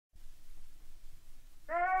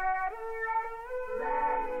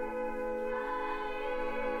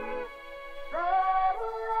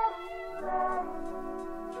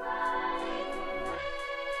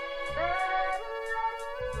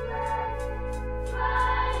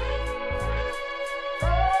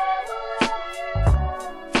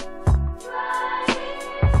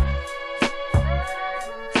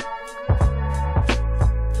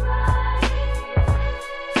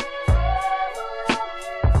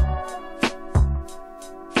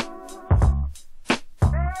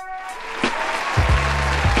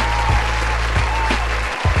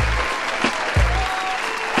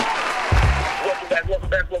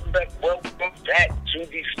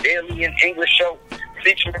show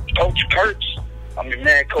featuring Coach Kurtz. I'm your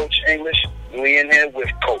man, Coach English. We in here with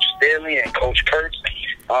Coach Staley and Coach Kurtz.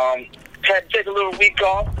 Had to take a little week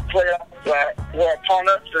off. Playoffs were upon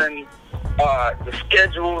us, and the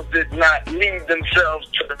schedules did not lead themselves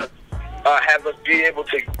to have us be able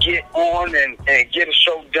to get on and get a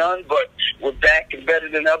show done. But we're back and better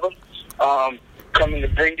than ever. Coming to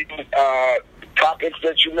bring you topics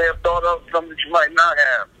that you may have thought of, some that you might not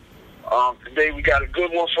have. Today we got a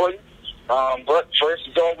good one for you. But first,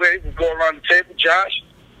 as always, we go around the table. Josh,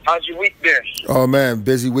 how's your week been? Oh, man,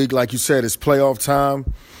 busy week. Like you said, it's playoff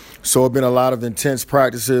time. So it's been a lot of intense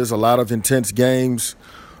practices, a lot of intense games.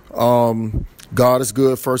 God is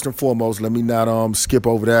good, first and foremost. Let me not skip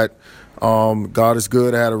over that. God is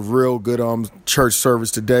good. I had a real good church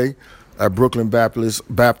service today at Brooklyn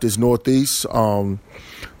Baptist Northeast.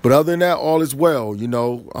 But other than that, all is well. You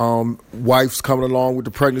know, wife's coming along with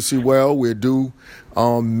the pregnancy well. We're due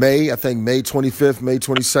May 25th, May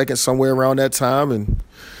 22nd, somewhere around that time. And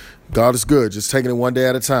God is good, just taking it one day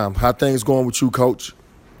at a time. How things going with you, Coach?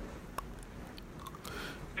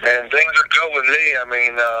 And things are good with me. I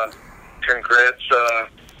mean, congrats,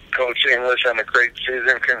 Coach English, on a great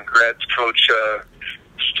season. Congrats, Coach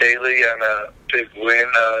Staley, on a big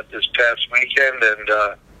win this past weekend. And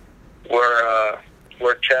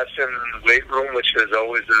we're testing in the weight room, which is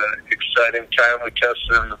always an exciting time. We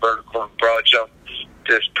tested in the vertical and broad jump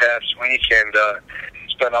this past week, and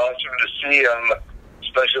it's been awesome to see,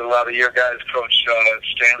 especially a lot of your guys, Coach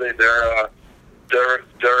Staley, their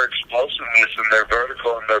explosiveness and their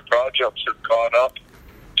vertical and their broad jumps have gone up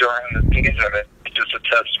during the season. It's just a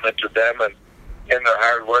testament to them and their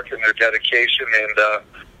hard work and their dedication, and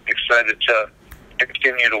excited to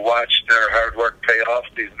continue to watch their hard work pay off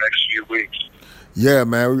these next few weeks. Yeah,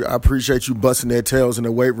 man, I appreciate you busting their tails in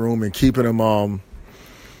the weight room and keeping them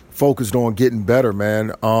focused on getting better,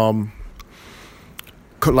 man.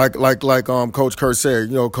 Like Coach Kurtz said,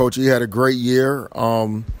 you know, Coach, he had a great year.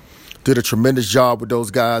 Did a tremendous job with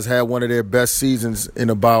those guys. Had one of their best seasons in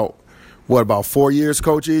about 4 years,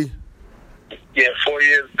 Coach E? Yeah, 4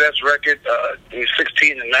 years. Best record. He's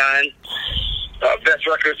 16-9. Best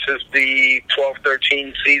record since the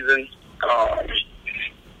 12-13 season.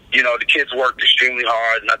 You know, the kids worked extremely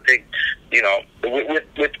hard, and I think, you know,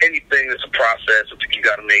 with anything, it's a process. I think you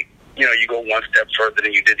got to make, you know, you go one step further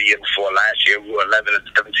than you did the year before. Last year, we were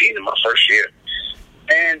 11-17 in my first year.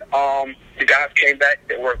 And the guys came back.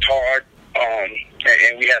 They worked hard,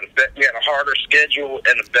 and we had a harder schedule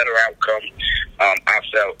and a better outcome. I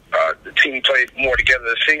felt the team played more together.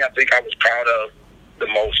 The thing I think I was proud of the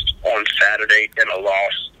most on Saturday in a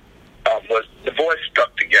loss was the boys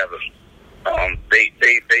stuck together.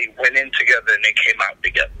 They went in together and they came out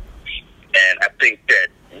together, and I think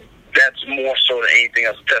that's more so than anything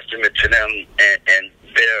else a testament to them and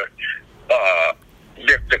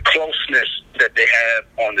the closeness that they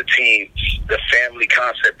have on the team, the family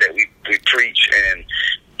concept that we preach. And,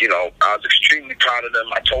 you know, I was extremely proud of them.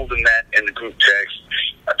 I told them that in the group text.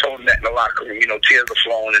 I told them that in the locker room. You know, tears are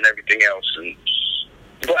flowing and everything else.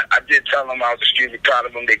 But I did tell them I was extremely proud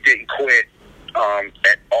of them. They didn't quit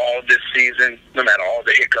at all this season, no matter all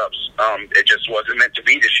the hiccups. It just wasn't meant to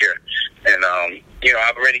be this year. And, you know,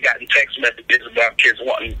 I've already gotten text messages about kids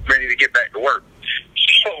ready to get back to work.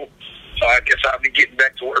 So I guess I'll be getting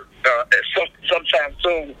back to work sometime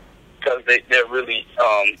soon, because they're really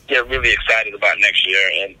excited about next year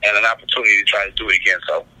and an opportunity to try to do it again.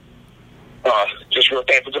 So just real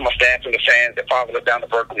thankful to my staff and the fans that followed us down to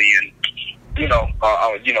Berkeley. And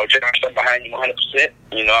Josh, I'm behind you 100%.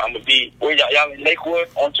 You know, I'm gonna be. Where y'all in Lakewood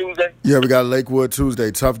on Tuesday? Yeah, we got Lakewood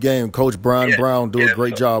Tuesday. Tough game. Coach Brian Brown do a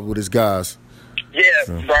great job with his guys. Yeah,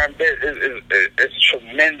 so. Brian is a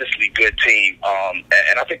tremendously good team.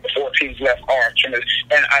 And I think the 4 teams left are tremendous.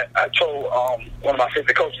 And I told one of my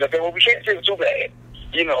favorite coaches, I said, well, we can't feel too bad.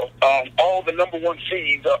 You know, all the number 1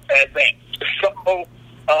 seeds are advanced. So,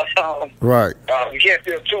 right. We can't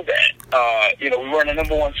feel too bad. You know, we were in the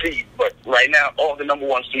number 1 seed, but right now all the number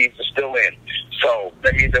 1 seeds are still in. So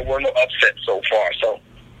that means there were no upsets so far. So,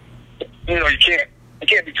 you know, you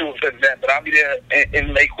can't be too upset with that. But I'll be there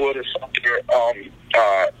in Lakewood or something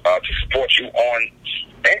to support you on,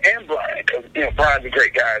 and Brian, because, you know, Brian's a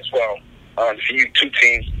great guy as well. For you 2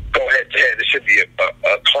 teams go head to head, it should be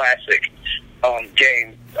a classic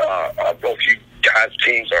game. Both you guys'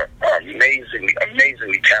 teams are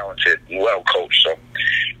amazingly talented and well coached. So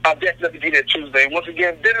I'll definitely be there Tuesday. Once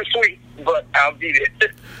again, bittersweet, but I'll be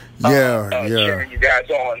there. Cheering you guys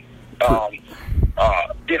on.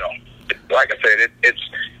 You know, like I said, it's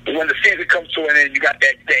when the season comes to an end, you got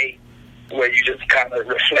that day where you just kind of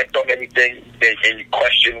reflect on everything and you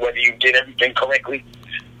question whether you did everything correctly.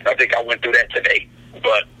 I think I went through that today,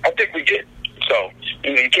 but I think we did. So,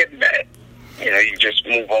 you can't be mad. You just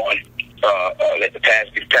move on, let the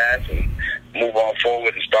past be past, and move on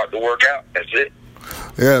forward and start to work out. That's it.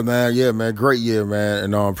 Yeah, man. Great year, man.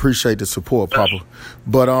 And appreciate the support, Papa.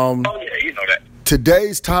 But oh, yeah, you know that.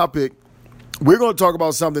 Today's topic, we're going to talk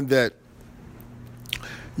about something that,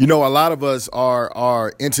 a lot of us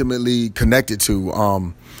are intimately connected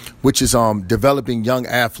to, which is developing young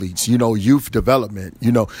athletes, youth development.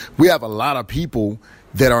 We have a lot of people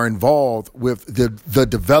that are involved with the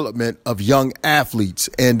development of young athletes.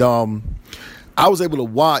 And I was able to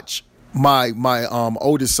watch my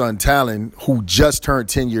oldest son, Talon, who just turned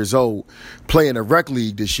 10 years old, play in a rec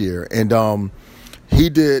league this year. And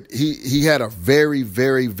he had a very,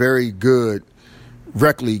 very, very good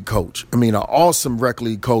rec league coach. An awesome rec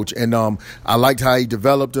league coach. And I liked how he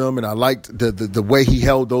developed them, and I liked the way he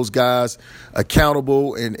held those guys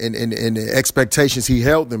accountable and the expectations he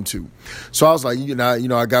held them to. So I was like,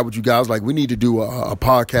 I got with you guys, like, we need to do a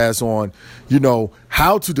podcast on,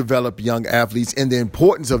 how to develop young athletes and the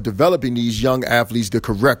importance of developing these young athletes the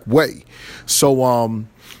correct way. So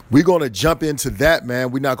we're going to jump into that,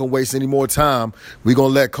 man. We're not going to waste any more time. We're going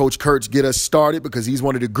to let Coach Kurtz get us started because he's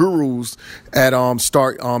one of the gurus at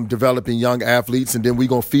start developing young athletes, and then we're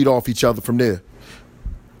going to feed off each other from there.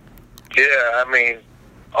 Yeah,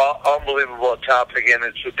 unbelievable topic, and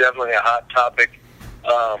it's definitely a hot topic,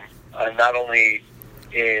 not only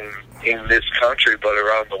in this country but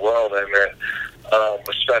around the world, and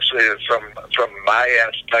especially from my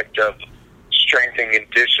aspect of strength and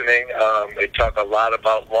conditioning. They talk a lot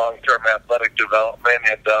about long-term athletic development,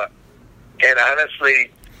 and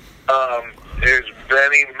honestly, there's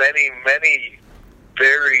many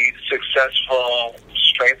very successful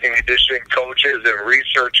strength and conditioning coaches and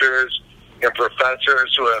researchers and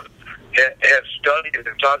professors who have studied and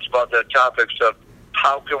talked about the topics of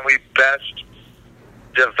how can we best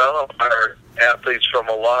develop our athletes from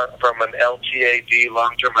an LTAD,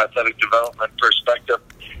 long-term athletic development perspective.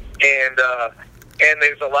 And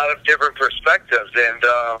there's a lot of different perspectives, and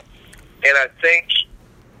I think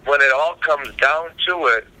when it all comes down to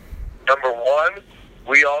it, number one,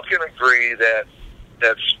 we all can agree that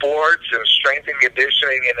sports and strength and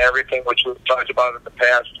conditioning and everything, which we've talked about in the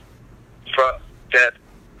past, that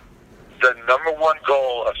the number one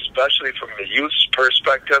goal, especially from the youth's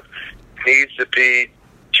perspective, needs to be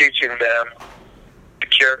teaching them the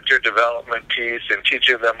character development piece and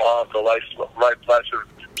teaching them all the life lessons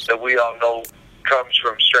that we all know comes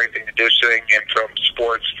from strength and conditioning and from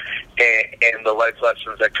sports and the life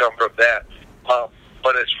lessons that come from that.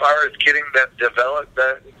 But as far as getting them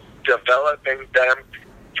developing them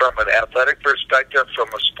from an athletic perspective, from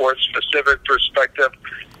a sports-specific perspective,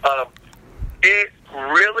 it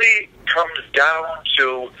really comes down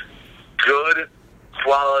to good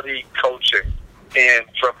quality coaching. And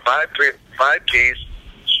from my piece,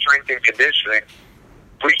 strength and conditioning,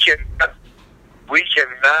 we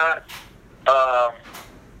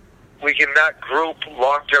cannot group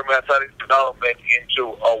long-term athletic development into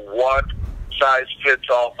a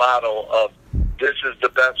one-size-fits-all model of this is the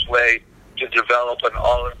best way to develop an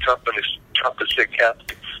all-encompassing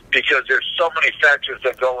athlete, because there's so many factors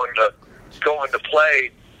that go into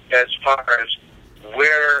play as far as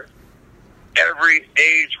where every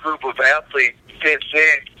age group of athlete fits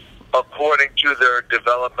in according to their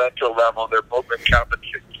developmental level, their movement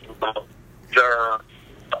competency level, their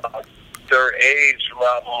age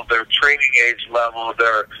level, their training age level,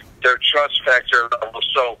 their trust factor level.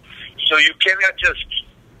 So you cannot just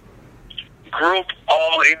group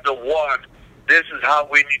all into one. This is how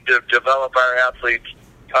we need to develop our athletes,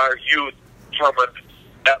 our youth, from an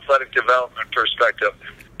athletic development perspective.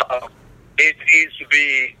 It needs to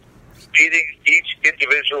be meeting each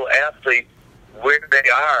individual athlete where they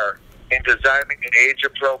are and designing an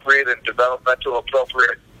age-appropriate and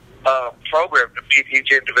developmental-appropriate program to meet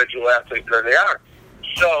each individual athlete where they are.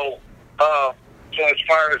 So as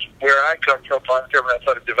far as where I come from, long-term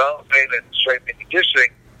athletic development and strength and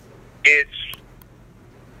conditioning, it's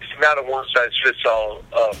not a one-size-fits-all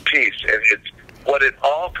piece. And it's what it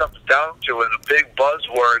all comes down to, and a big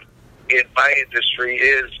buzzword in my industry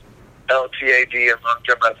is LTAD and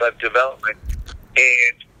long-term athletic development.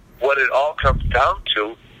 And what it all comes down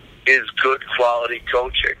to is good quality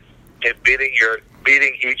coaching and meeting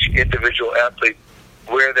each individual athlete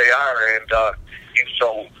where they are. And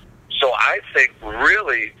so I think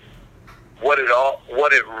really what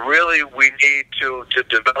it really we need to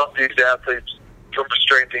develop these athletes from a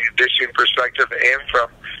strength and conditioning perspective and from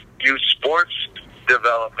youth sports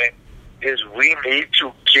development is we need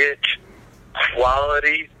to get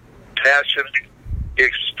quality, passionate,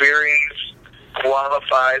 experienced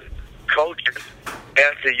qualified coaches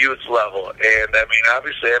at the youth level. And, I mean,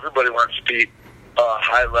 obviously everybody wants to be a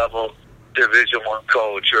high-level Division I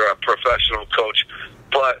coach or a professional coach.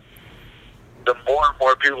 But the more and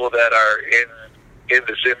more people that are in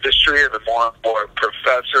this industry, and the more and more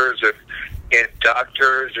professors and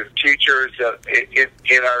doctors and teachers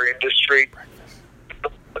in our industry,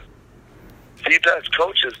 defense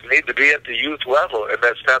coaches need to be at the youth level, and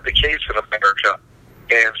that's not the case in America.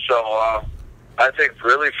 And so I think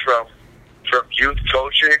really from youth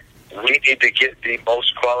coaching, we need to get the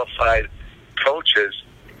most qualified coaches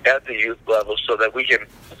at the youth level so that we can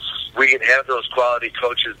have those quality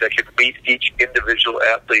coaches that can meet each individual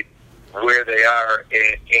athlete where they are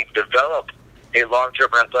and develop a long-term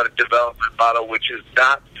athletic development model, which is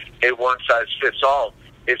not a one-size-fits-all.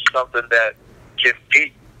 It's something that can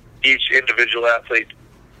meet each individual athlete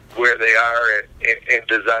where they are and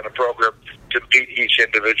design a program to meet each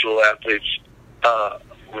individual athlete's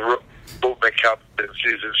movement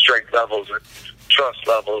competencies and strength levels and trust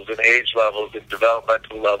levels and age levels and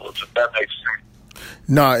developmental levels, if that makes sense.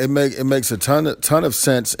 No, it makes a ton of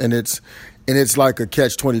sense, and it's like a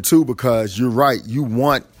catch-22 because you're right. You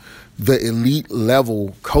want the elite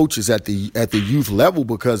level coaches at the youth level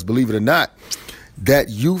because, believe it or not, that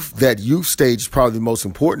youth stage is probably the most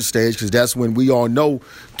important stage because that's when we all know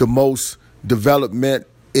the most development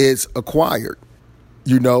is acquired,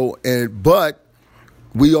 but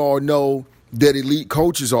we all know that elite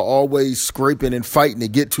coaches are always scraping and fighting to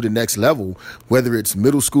get to the next level, whether it's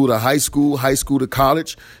middle school to high school to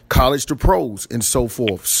college to pros, and so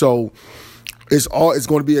forth. So it's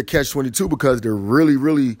going to be a catch-22 because they're really,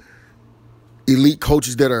 really elite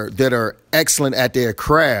coaches that are excellent at their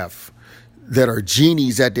craft, that are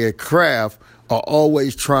genies at their craft, are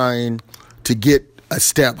always trying to get a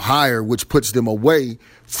step higher, which puts them away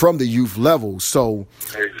from the youth level. So,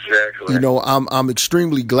 exactly. I'm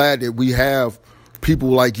extremely glad that we have people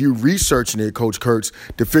like you researching it, Coach Kurtz,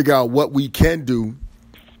 to figure out what we can do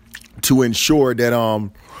to ensure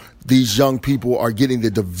that these young people are getting the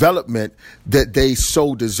development that they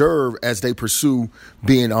so deserve as they pursue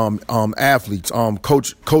being athletes.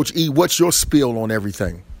 Coach E, what's your spiel on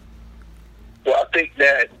everything? Well, I think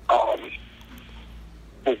that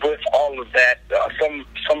with all of that,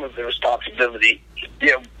 some of the responsibility,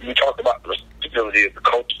 we talked about the responsibility of the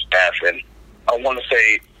coaching staff, and I want to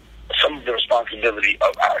say some of the responsibility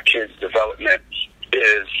of our kids' development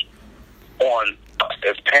is on us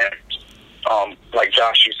as parents. Like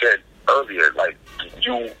Josh, you said earlier, like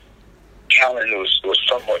Callan was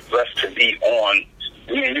somewhat left to be on.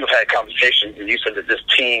 You've had conversations, and you said that this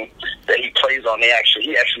team that he plays on, he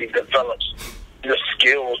actually develops the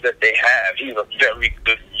skills that they have. He's a very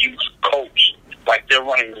good youth coach. Like, they're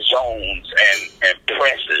running zones and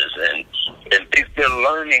presses, and they're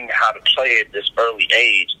learning how to play at this early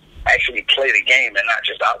age, actually play the game, and not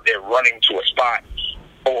just out there running to a spot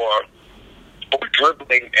or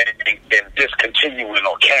dribbling and discontinuing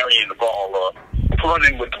or carrying the ball or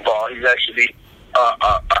running with the ball. He's actually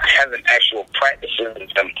having actual practices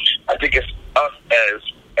with them. I think it's us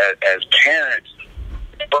as parents,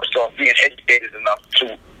 first off, being educated enough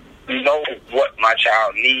to know what my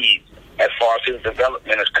child needs as far as his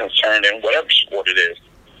development is concerned in whatever sport it is.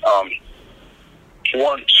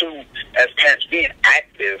 One, two, as parents, being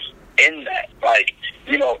active in that. Like,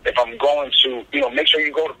 if I'm going to, make sure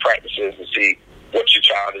you go to practices and see what your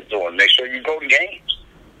child is doing. Make sure you go to games.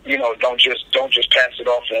 Don't just pass it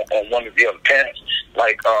off on one of the other parents.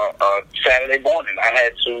 Like Saturday morning, I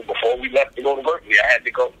had to, before we left to go to Berkeley, I had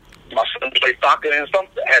to go. My son played soccer and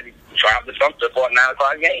something. I had to drive to something for a 9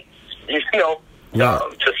 o'clock game.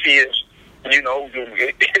 To see if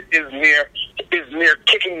is near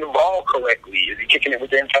kicking the ball correctly. Is he kicking it with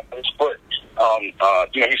the inside of his foot?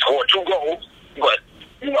 He scored 2 goals, but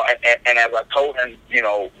and as I told him,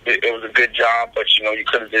 it was a good job, but you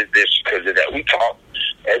could have did this because of that. We talk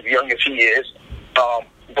as young as he is,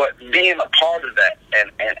 but being a part of that,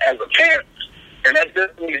 and as a parent, and that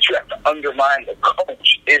doesn't mean that you have to undermine the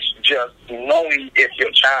coach. It's just knowing if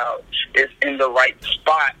your child is in the right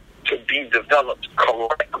spot to be developed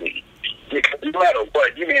correctly. Because no matter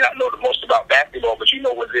what, you may not know the most about basketball, but you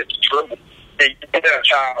know what it is to dribble. And you get a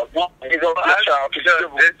child, don't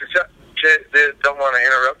want to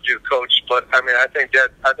interrupt you, Coach, but I think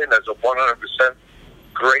that's a 100%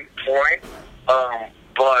 great point.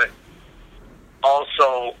 But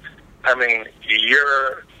also,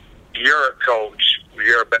 you're a coach,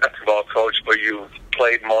 you're a basketball coach, but you've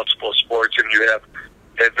played multiple sports and you have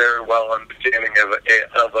a very well understanding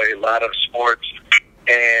of a lot of sports,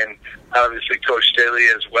 and obviously Coach Staley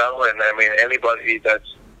as well. And anybody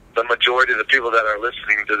that's the majority of the people that are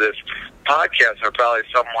listening to this podcast are probably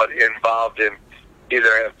somewhat involved in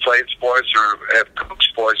either have played sports or have coached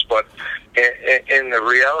sports. But in the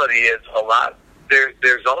reality is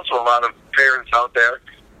there's also a lot of parents out there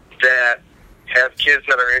that have kids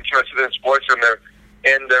that are interested in sports and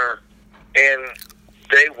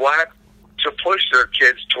they want to push their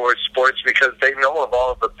kids towards sports because they know of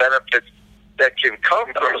all of the benefits that can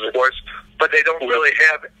come from sports, but they don't really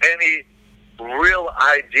have any real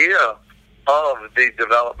idea of the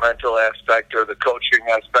developmental aspect or the coaching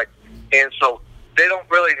aspect. And so they don't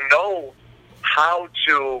really know how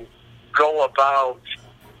to go about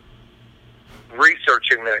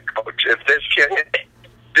researching their coach. If this kid,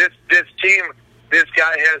 this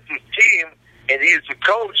guy has his team and he's the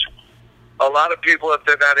coach, a lot of people, if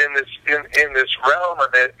they're not in this realm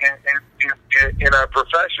and in our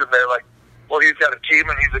profession, they're like, well, he's got a team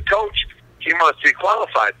and he's a coach, he must be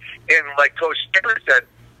qualified. And like Coach Taylor said,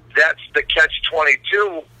 that's the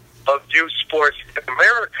catch-22 of youth sports in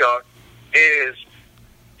America. Is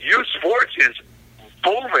youth sports is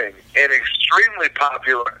booming and extremely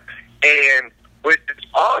popular, and which is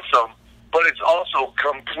awesome, but it's also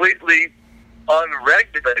completely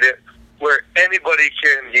unregulated, where anybody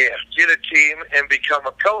can get a team and become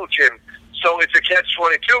a coach. And so it's a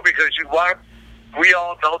catch-22 because we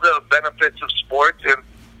all know the benefits of sports, and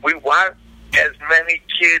we want as many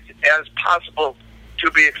kids as possible to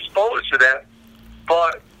be exposed to that,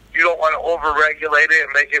 but you don't want to over-regulate it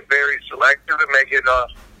and make it very selective and make it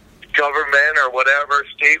government or whatever,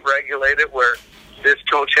 state regulated, where this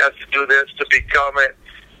coach has to do this to become it.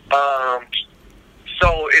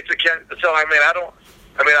 So it's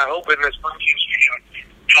I hope in this podcast we can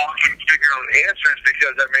talk and figure out answers,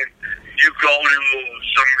 because you go to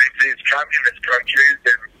some of these communist countries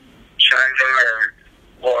in China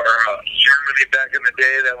or Germany back in the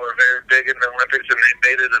day that were very big in the Olympics, and they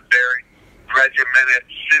made it a very regimented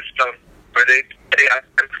system where they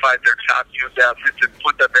identified their top youth athletes and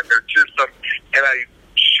put them in their system. And I'm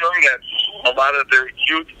sure that a lot of their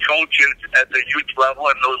youth coaches at the youth level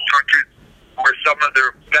in those countries were some of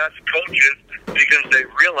their best coaches, because they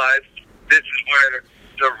realized this is where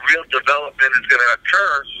the real development is going to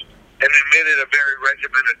occur, and they made it a very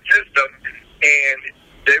regimented system, and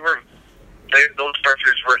those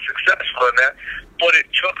countries were successful in that. But it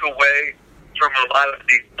took away from a lot of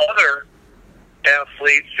the other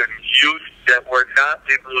athletes and youth that were not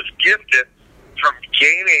the most gifted from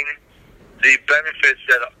gaining the benefits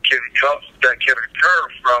that can occur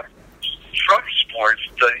from sports,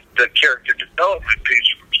 the character development piece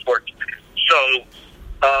from sports. So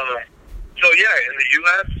in the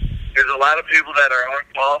U.S., there's a lot of people that are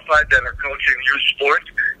unqualified that are coaching youth sports.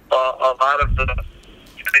 A lot of the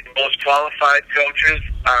most qualified coaches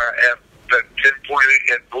have been pinpointed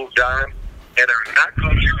and moved on and are not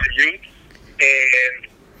coaching the youth. And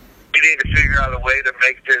we need to figure out a way to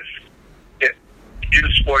make this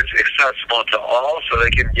youth sports accessible to all, so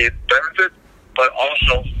they can get benefits, but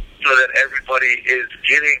also so that everybody is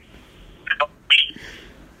getting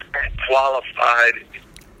qualified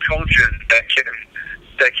coaches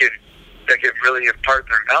that can really impart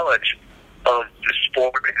their knowledge of the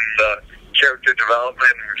sport and the character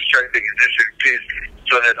development and strength and conditioning piece,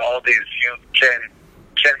 so that all these youth can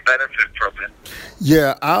benefit from it.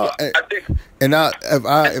 Yeah,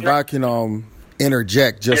 if I can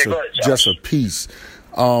interject just a piece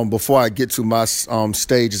before I get to my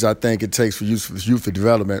stages I think it takes for youth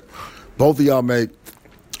development. Both of y'all make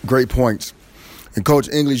great points. And Coach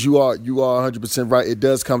English, you are 100% right. It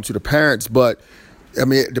does come to the parents, but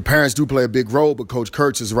the parents do play a big role. But Coach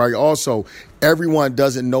Kurtz is right. Also, everyone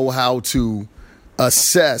doesn't know how to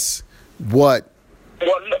assess what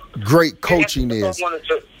great coaching is.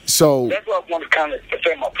 So that's what I want to kind of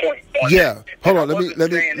defend my point. Yeah, hold on.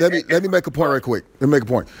 Let me make a point right quick. Let me make a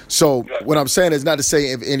point. So what I'm saying is not to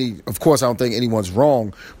say of course I don't think anyone's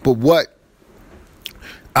wrong, but what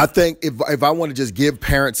I think if I want to just give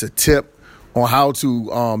parents a tip on how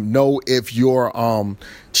to know if your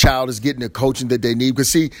child is getting the coaching that they need. Because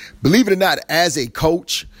see, believe it or not, as a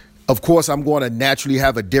coach, of course, I'm going to naturally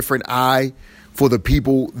have a different eye for the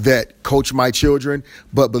people that coach my children.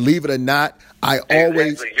 But believe it or not, you're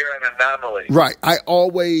an anomaly. Right.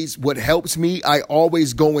 What helps me, I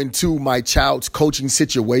always go into my child's coaching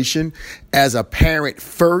situation as a parent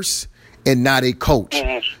first and not a coach.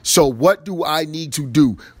 Mm-hmm. So what do I need to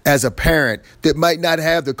do as a parent that might not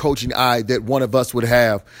have the coaching eye that one of us would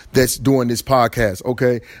have that's doing this podcast?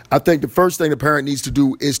 Okay. I think the first thing the parent needs to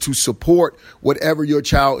do is to support whatever your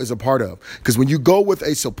child is a part of. Because when you go with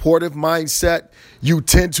a supportive mindset, you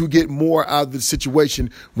tend to get more out of the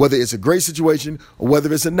situation, whether it's a great situation or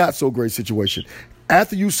whether it's a not so great situation.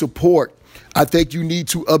 After you support, I think you need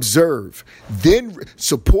to observe, then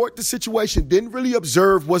support the situation, then really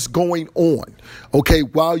observe what's going on, okay,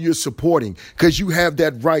 while you're supporting, because you have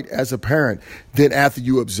that right as a parent. Then after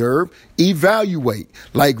you observe, evaluate,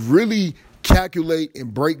 like really calculate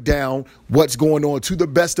and break down what's going on to the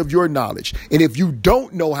best of your knowledge. And if you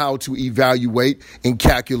don't know how to evaluate and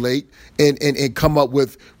calculate and come up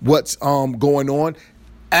with what's going on,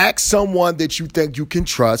 ask someone that you think you can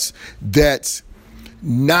trust that's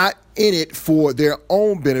not in it for their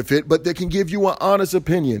own benefit, but they can give you an honest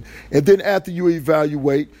opinion. And then after you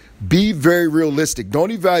evaluate, be very realistic. Don't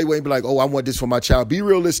evaluate and be like, oh, I want this for my child. Be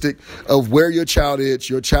realistic of where your child is,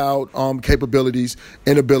 your child capabilities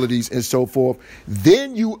and abilities and so forth.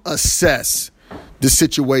 Then you assess the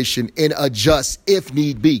situation and adjust if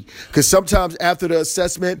need be. Because sometimes after the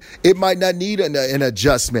assessment, it might not need an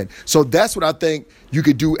adjustment. So that's what I think you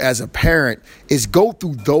could do as a parent is go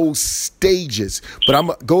through those stages.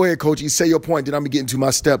 But go ahead, Coach. You say your point, then I'm going to get into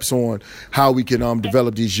my steps on how we can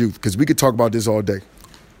develop these youth, because we could talk about this all day.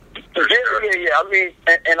 Yeah. I mean,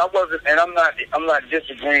 I'm not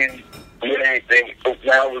disagreeing with anything. When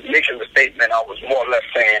I was making the statement, I was more or less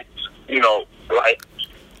saying, like,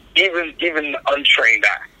 even the untrained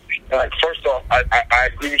eye. Like, first off, I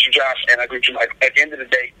agree with you, Josh, and I agree with you. Like, at the end of the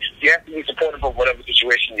day, you have to be supportive of whatever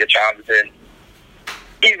situation your child is in.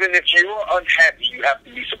 Even if you're unhappy, you have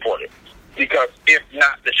to be supportive. Because if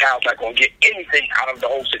not, the child's not going to get anything out of the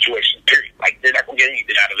whole situation, period. Like, they're not going to get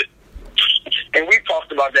anything out of it. And we've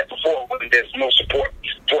talked about that before, when there's no support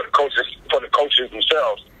for the coaches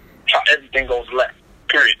themselves, how everything goes left,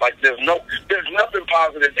 period. Like, there's nothing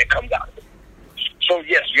positive that comes out of it. So,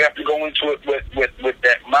 yes, you have to go into it with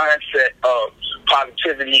that mindset of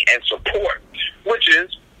positivity and support, which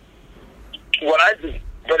is what I do.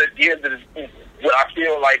 But at the end of the day, what I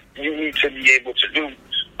feel like you need to be able to do,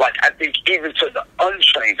 like, I think even to the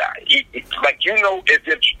untrained eye,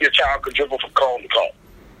 if your child could dribble from cone to cone.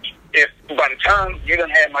 If by the time you done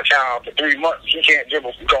had my child for 3 months, he can't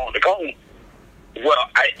dribble from cone to cone, well,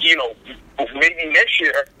 maybe next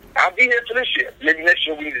year, I'll be here for this year. Maybe next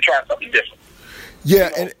year we need to try something different.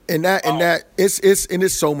 Yeah,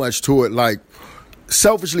 it's so much to it. Like,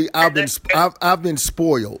 selfishly, I've been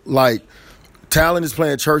spoiled. Like, Talon is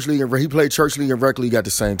playing church league, and he played church league and rec league at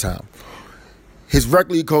the same time. His rec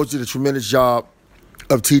league coach did a tremendous job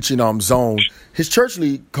of teaching zone. His church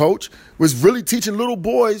league coach was really teaching little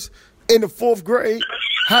boys in the 4th grade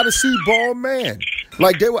how to see ball man.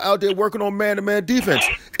 Like, they were out there working on man-to-man defense.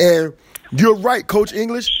 And you're right, Coach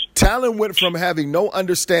English. Talon went from having no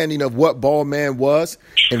understanding of what ball man was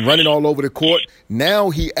and running all over the court.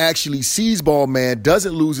 Now he actually sees ball man,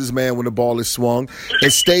 doesn't lose his man when the ball is swung,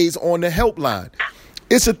 and stays on the help line.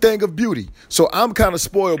 It's a thing of beauty. So I'm kind of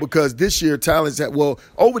spoiled because this year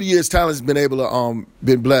over the years, Talon's been able to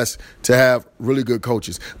been blessed to have really good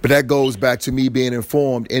coaches. But that goes back to me being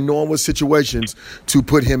informed in knowing what situations to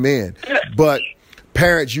put him in. But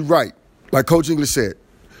parents, you're right. Like Coach English said,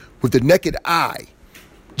 with the naked eye,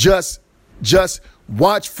 just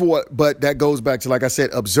watch for it. But that goes back to, like I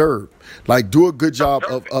said, observe. Like, do a good job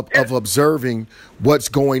of observing what's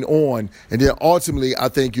going on. And then ultimately, I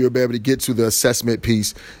think you'll be able to get to the assessment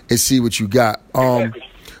piece and see what you got.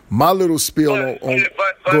 My little spiel on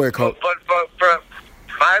go ahead, Coach. But from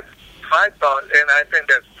my thought, and I think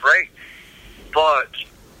that's great, but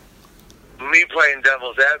me playing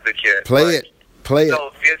devil's advocate. Play it.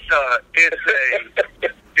 So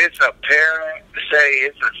it's a parent, say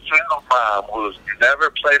it's a single mom who's never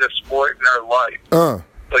played a sport in her life,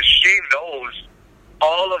 but she knows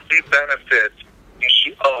all of the benefits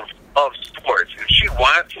of sports. If she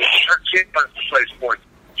wants, her kid wants to play sports.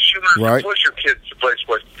 She wants to push her kids to play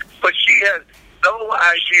sports, but she has no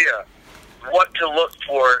idea what to look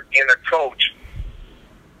for in a coach.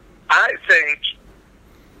 I think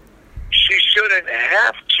she shouldn't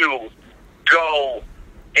have to go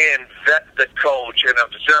and vet the coach and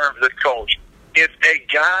observe the coach. If a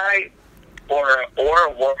guy or a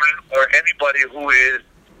woman or anybody who is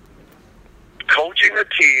coaching a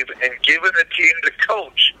team and giving a team to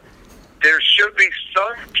coach, there should be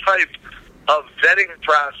some type of vetting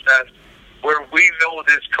process where we know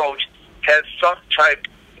this coach has some type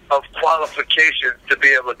of qualifications to be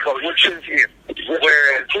able to coach. Which is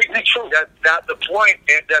whereas that's not the point,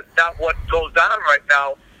 and that's not what goes on right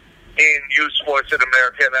now in youth sports in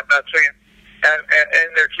America. And I'm not saying,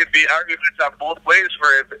 and there can be arguments on both ways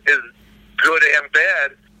for it is good and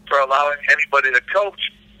bad for allowing anybody to coach,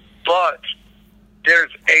 but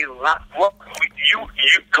there's a lot. Well, you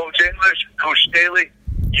Coach English, Coach Staley,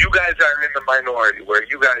 you guys are in the minority where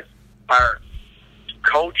you guys are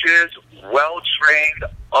coaches, well trained,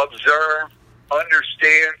 observe,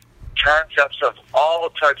 understand concepts of all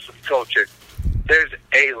types of coaching. There's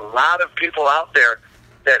a lot of people out there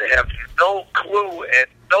that have no clue and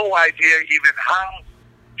no idea even how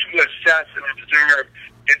to assess and observe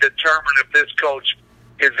and determine if this coach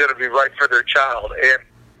is going to be right for their child. And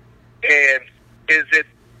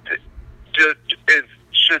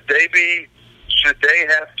should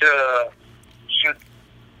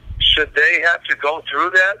they have to go through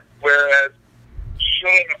that? Whereas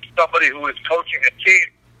somebody who is coaching a team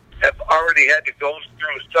have already had to go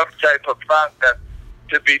through some type of process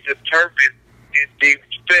to be determined and deemed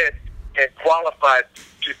fit and qualified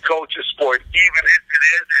to coach a sport, even if it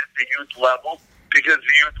is at the youth level, because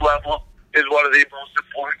the youth level is one of the most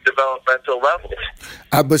important developmental levels.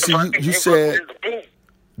 But see, you said...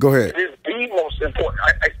 Go ahead. It is the most important. I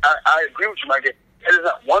agree with you, Mike. It is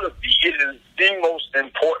not one of the. It is the most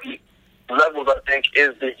important levels. I think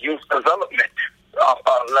is the youth development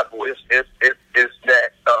level. Is that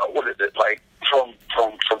what is it like from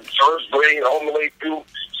first grade all the way through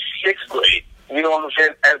sixth grade? You know what I'm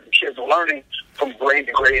saying? As the kids are learning from grade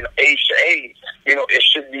to grade, age to age, it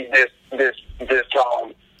should be this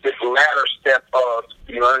latter step of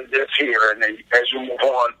you learn this here, and then as you move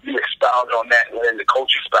on, you expound on that, and then the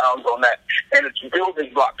coach expounds on that, and it's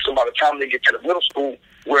building blocks. So by the time they get to the middle school,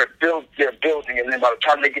 where they're building, and then by the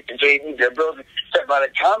time they get to JV, they're building. So by the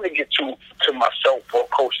time they get to myself or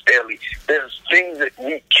Coach Staley, there's things that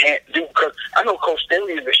we can't do, because I know Coach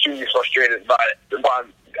Staley is extremely frustrated by it.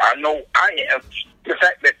 I know I am. The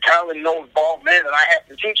fact that Talon knows ball man, and I have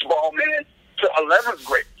to teach ball man to 11th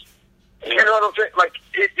grade. You know what I'm saying? Like,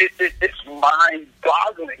 it's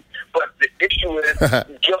mind-boggling. But the issue is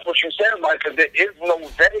just what you said, Mike, because there is no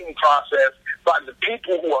vetting process by the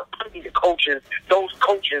people who are putting those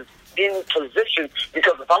coaches in position.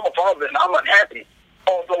 Because if I'm a father and I'm unhappy,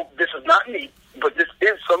 although this is not me, but this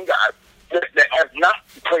is some guy that has not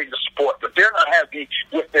played the sport, but they're not happy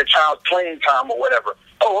with their child's playing time or whatever.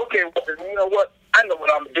 Oh, okay, well, you know what? I know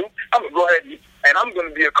what I'm going to do. I'm going to go ahead and I'm going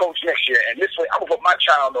to be a coach next year. And this way, I'm going to put my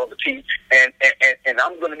child on the team, and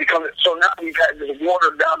I'm going to become it. So now we've had this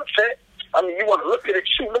watered down effect. I mean, you want to look at it,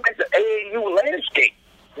 look at the AAU landscape.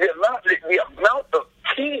 The amount of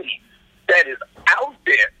teams that is out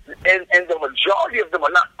there, and the majority of them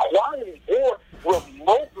are not quality or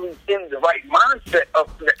remotely in the right mindset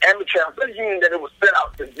of the amateur athletic union that it was set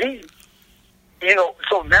out to be.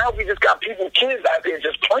 So now we just got kids out there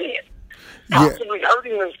just playing. Possibly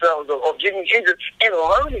hurting themselves or getting injured and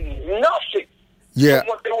learning nothing from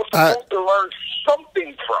what they were supposed to learn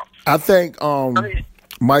something from. I think,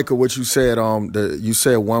 Michael, what you said, you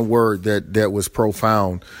said one word that was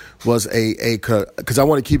profound was because I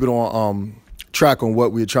want to keep it on track on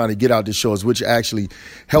what we're trying to get out this show, is which actually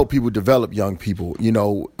help people develop young people,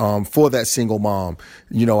 for that single mom,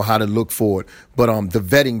 how to look for it. But the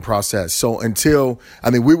vetting process. So we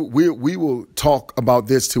will talk about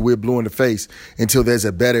this till we're blue in the face, until there's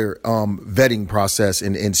a better vetting process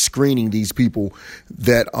and screening these people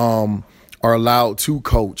that are allowed to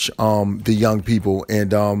coach the young people.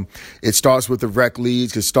 And it starts with the rec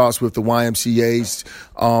leagues. It starts with the YMCAs,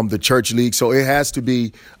 the church league. So it has to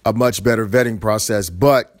be a much better vetting process.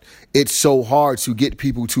 But it's so hard to get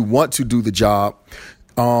people to want to do the job.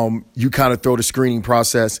 You kind of throw the screening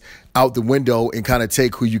process out the window and kind of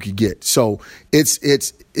take who you can get. So it's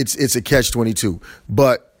a catch-22.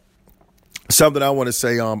 But something I want to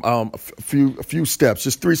say, a few steps,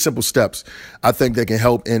 just 3 simple steps I think that can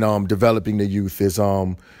help in developing the youth is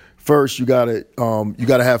first you gotta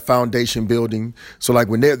have foundation building. So like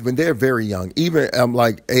when they're very young, even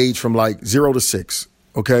like age from like 0 to 6,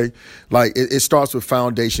 okay, like it starts with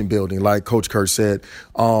foundation building, like Coach Kurt said,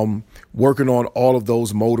 working on all of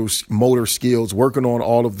those motor skills, working on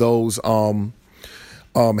all of those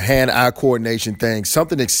hand-eye coordination things,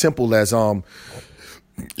 something as simple as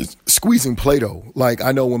squeezing Play-Doh. Like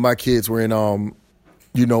I know when my kids were in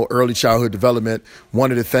early childhood development,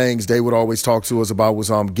 one of the things they would always talk to us about was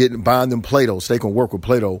buying them Play-Doh so they can work with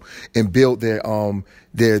Play-Doh and build their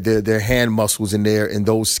hand muscles in there and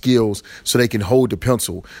those skills so they can hold the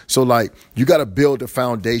pencil. So like you got to build the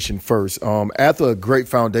foundation first. After a great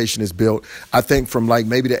foundation is built, I think from like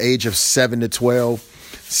maybe the age of 7 to 12,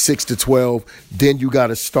 6 to 12, then you got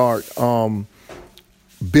to start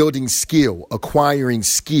building skill, acquiring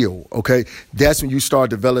skill, okay? That's when you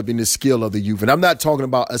start developing the skill of the youth. And I'm not talking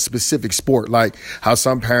about a specific sport, like how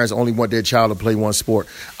some parents only want their child to play one sport.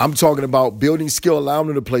 I'm talking about building skill, allowing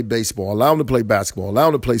them to play baseball, allowing them to play basketball,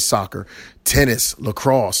 allowing them to play soccer, tennis,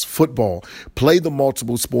 lacrosse, football, play the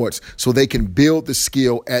multiple sports so they can build the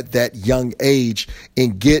skill at that young age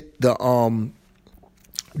and get the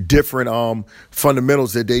different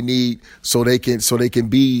fundamentals that they need so they can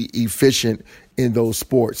be efficient in those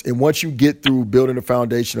sports. And once you get through building a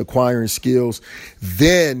foundation, acquiring skills,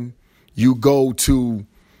 then you go to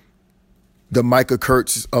the Micah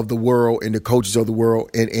Kurtz of the world and the coaches of the world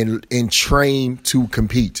and train to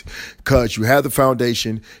compete, because you have the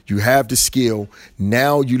foundation, you have the skill.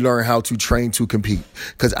 Now you learn how to train to compete,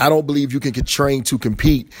 because I don't believe you can train to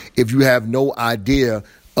compete if you have no idea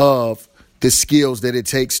of the skills that it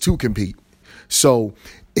takes to compete. So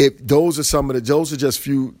if those are just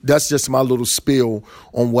few, that's just my little spiel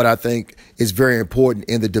on what I think is very important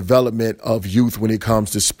in the development of youth when it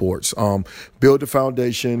comes to sports. Build the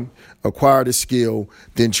foundation, acquire the skill,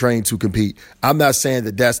 then train to compete. I'm not saying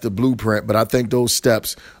that that's the blueprint, but I think those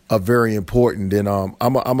steps are very important. And I'm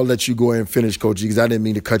gonna let you go ahead and finish, Coach G, because I didn't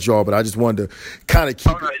mean to cut you off, but I just wanted to kind of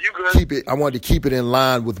keep it. I wanted to keep it in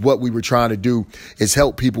line with what we were trying to do, is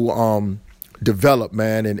help people develop,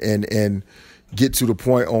 man, and get to the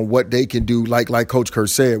point on what they can do. Like Coach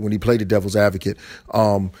Kurtz said when he played the devil's advocate,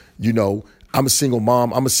 I'm a single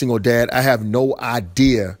mom, I'm a single dad. I have no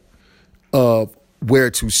idea of where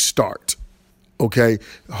to start. Okay.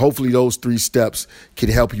 Hopefully those 3 steps can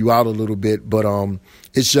help you out a little bit. But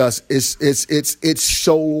it's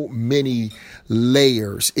so many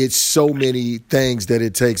layers. It's so many things that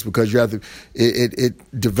it takes, because you have to,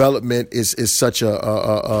 development is such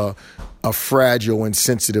a fragile and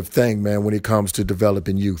sensitive thing, man, when it comes to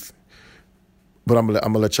developing youth. But I'm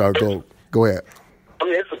gonna let y'all go. Go ahead. I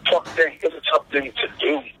mean, it's a tough thing. It's a tough thing to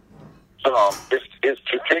do. It's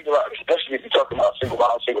to figure out, especially if you're talking about single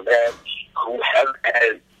mom, single dad who haven't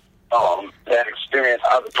had that experience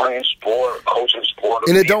either playing sport, coaching sport.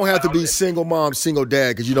 And it don't have to be single mom, single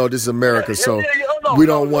dad, because this is America, so we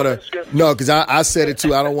don't want to. No, because I said it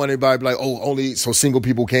too. I don't want anybody to be like, oh, only so single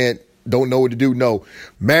people don't know what to do. No,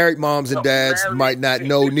 married moms and dads might not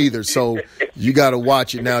know neither. So you got to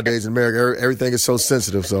watch it nowadays in America. Everything is so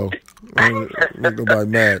sensitive. So make nobody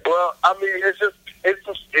mad. Well, I mean,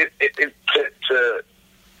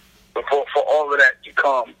 for all of that to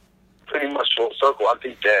come pretty much full circle. I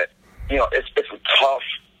think that it's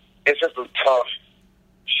just a tough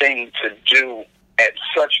thing to do at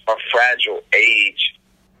such a fragile age,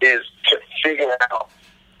 is to figure out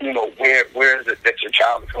where is it that your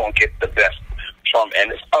child is going to get the best from.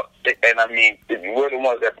 And it's up, and I mean, we're the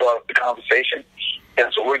ones that brought up the conversation,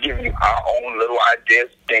 and so we're giving you our own little ideas,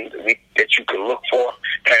 things that you can look for.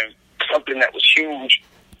 And something that was huge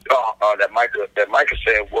that Micah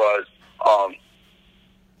said was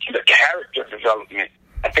the character development.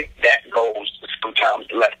 I think that goes sometimes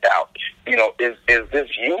left out. Is this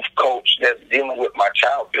youth coach that's dealing with my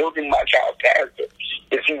child, building my child's character?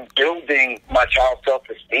 Is he building my child's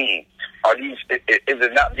self-esteem? Is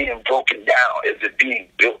it not being broken down? Is it being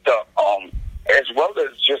built up? As well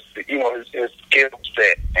as just his skill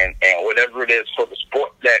set and whatever it is for the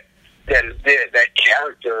sport that is there, that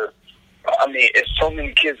character. I mean, it's so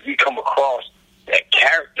many kids we come across that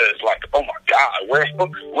character is like, oh my God,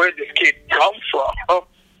 where did this kid come from?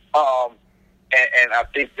 And I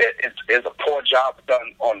think that it's a poor job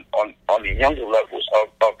done on the younger levels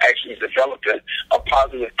of actually developing a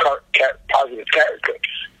positive character.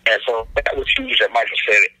 And so that was huge that Michael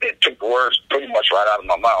said it. It took the words pretty much right out of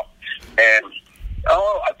my mouth. And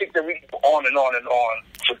I think that we can go on and on and on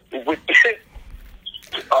with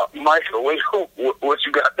Michael, what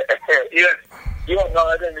you got to add?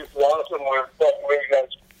 I think it's awesome where you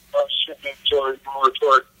guys are shifting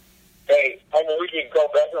toward, hey, I mean, we can go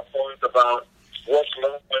back and forth about what's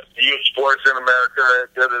wrong with youth sports in America,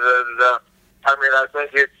 I mean, I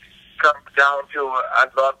think it comes down to,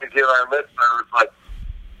 I'd love to give our listeners, like,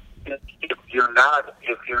 if you're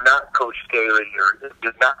not Coach Staley, or if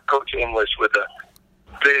you're not Coach English with a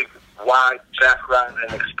big, wide background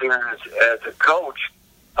and experience as a coach,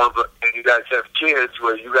 and you guys have kids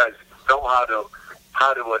where you guys know how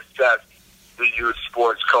to assess the youth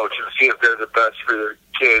sports coach and see if they're the best for their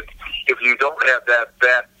kids. If you don't have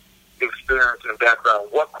that experience and background,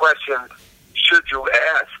 what questions should you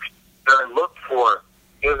ask and look for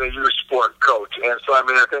in a youth sport coach? And so, I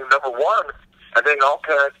mean, I think number one, I think all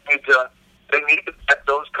parents need to ask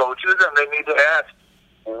those coaches, and they need to ask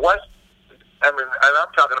and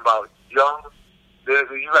I'm talking about young.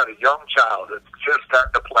 You got a young child that's just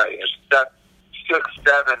starting to play. It's 6,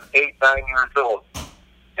 7, 8, 9 years old.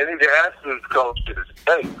 You need to ask these coaches,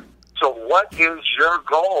 hey, so what is your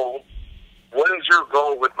goal? What is your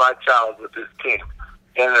goal with my child, with this team?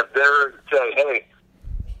 And if they're say, hey,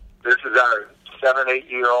 this is our 7,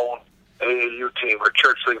 8-year-old AAU team or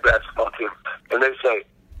church league basketball team, and they say,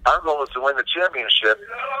 our goal is to win the championship,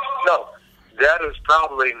 no, that is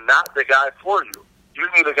probably not the guy for you. you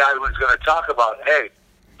need a guy who's going to talk about, hey,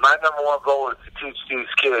 my number one goal is to teach these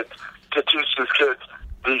kids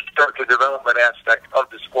the character development aspect of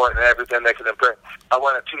the sport and everything they can improve. I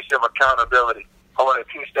want to teach them accountability. I want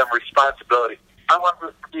to teach them responsibility. I want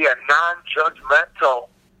this to be a non-judgmental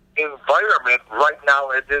environment right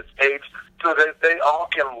now at this age so that they all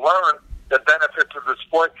can learn the benefits of the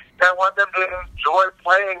sport. And I want them to enjoy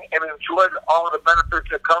playing and enjoy all of the benefits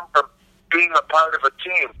that come from being a part of a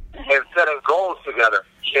team and setting goals together.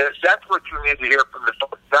 And that's what you need to hear from the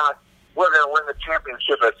folks, not we're going to win the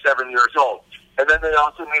championship at 7 years old. And then they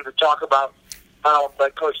also need to talk about,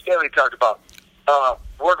 like Coach Staley talked about,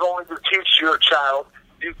 we're going to teach your child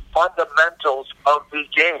the fundamentals of the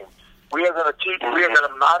game. We are going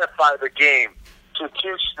to modify the game to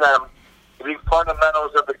teach them the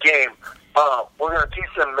fundamentals of the game. We're going to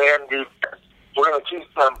teach them man defense. We're going to teach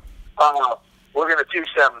them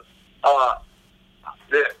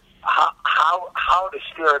how to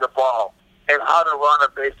steer the ball and how to run a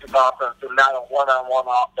basic offense and not a one-on-one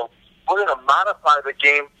offense. We're going to modify the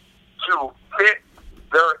game to fit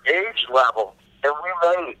their age level. And we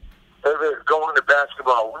may, if it's going to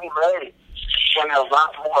basketball, we may play a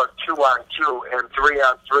lot more 2-on-2 and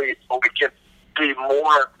 3-on-3 so we can be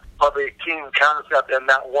more of a team concept and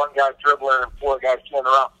not one guy dribbling and four guys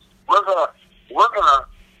standing around. We're gonna,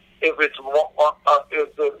 if it's more,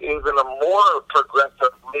 even a more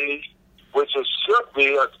progressive league, which it should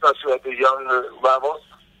be, especially at the younger levels,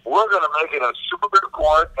 we're going to make it a super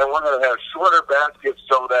court, and we're going to have shorter baskets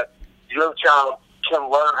so that your child can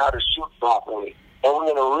learn how to shoot properly. And we're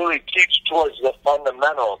going to really teach towards the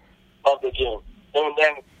fundamentals of the game. And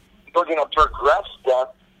then we're going to progress them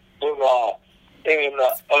in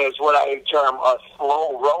as what I term a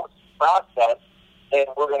slow roast process. And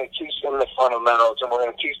we're going to teach them the fundamentals, and we're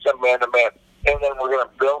going to teach them man-to-man. And then we're going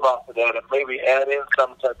to build off of that and maybe add in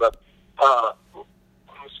some type of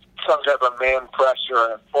man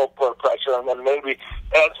pressure and full court pressure, and then maybe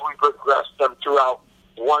as we progress them throughout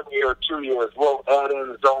 1 year, 2 years, we'll add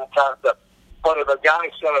in zone concept. But if a guy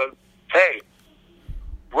says, hey,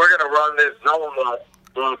 we're going to run this zone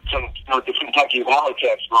the Kentucky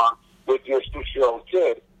Wildcats run with your 6-year-old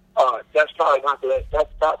kid, that's probably not the,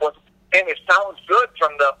 that's not what, and it sounds good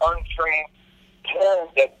from the untrained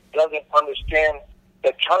parent that doesn't understand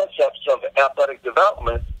the concepts of athletic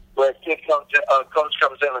development, where a coach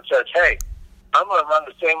comes in and says, hey, I'm going to run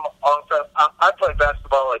the same offense. I play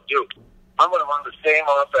basketball at Duke. I'm going to run the same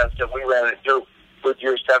offense that we ran at Duke with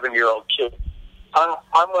your 7-year-old kid. I'm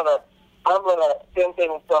going to same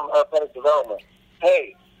thing from athletic development.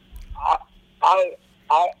 Hey, I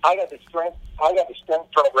got the strength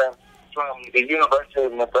program from the University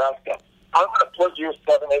of Nebraska. I'm going to put your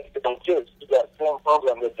 7, 8-year-old kids to that same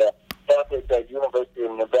program that the athletes at University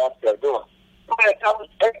of Nebraska are doing. I'm going to come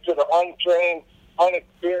to the untrained,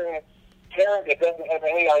 unexperienced parent that doesn't have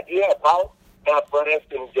any idea about athletics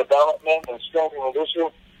and development and strength and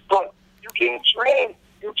conditioning. But you can't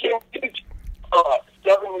teach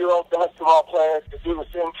 7-year-old basketball players to do the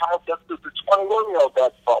same concept as the 21-year-old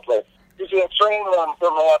basketball player. You can't train them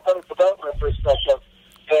from an athletic development perspective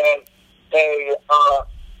as a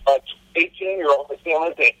 18-year-old the same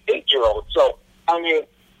as an 8-year-old. So, I mean,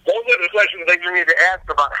 those are the questions that you need to ask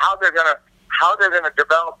about how they're gonna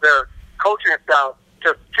develop their coaching style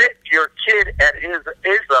to fit your kid at his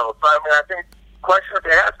age level. So, I mean, I think questions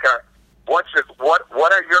to ask are, what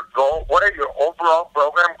are your goals? What are your overall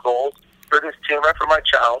program goals for this team and for my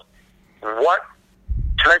child? What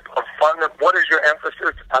type of what is your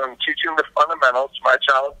emphasis on teaching the fundamentals to my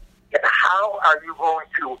child? And how are you going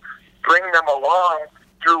to bring them along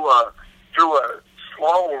through a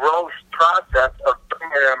slow roast process of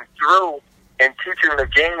bringing them through and teaching them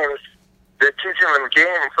games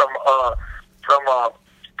from a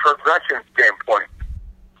progression standpoint?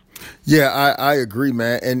 Yeah, I agree,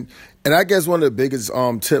 man. And I guess one of the biggest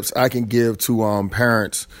tips I can give to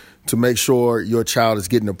parents to make sure your child is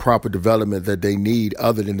getting the proper development that they need,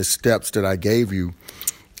 other than the steps that I gave you,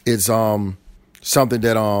 is something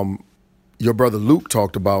that your brother Luke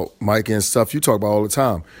talked about, Mike, and stuff you talk about all the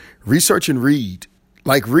time. Research and read.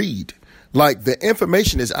 Like the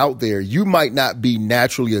information is out there. You might not be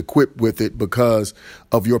naturally equipped with it because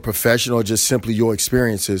of your profession or just simply your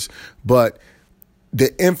experiences, but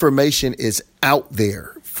the information is out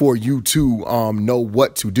there for you to know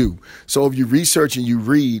what to do. So if you research and you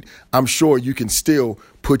read, I'm sure you can still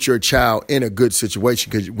put your child in a good situation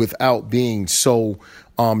because without being so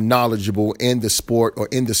knowledgeable in the sport or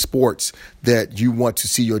in the sports that you want to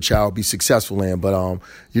see your child be successful in. But,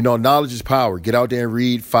 knowledge is power. Get out there and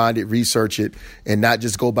read, find it, research it, and not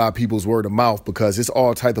just go by people's word of mouth because it's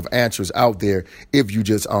all type of answers out there if you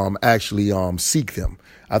just actually seek them.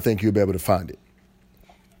 I think you'll be able to find it.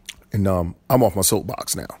 And I'm off my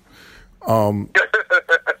soapbox now. I'm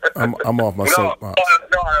off my soapbox.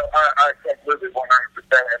 No, I completely 100%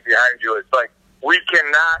 am behind you. It's like we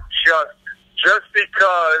cannot just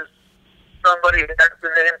because somebody has the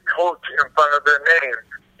name coach in front of their name,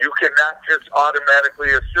 you cannot just automatically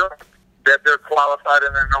assume that they're qualified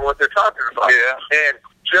and they know what they're talking about. Yeah. And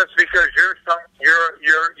just because you're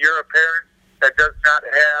a parent that does not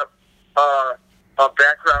have a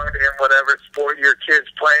background in whatever sport your kid's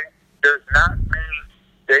playing, does not mean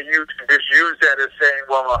that you can just use that as saying,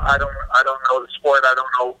 well, I don't know the sport, I don't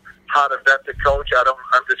know how to vet the coach,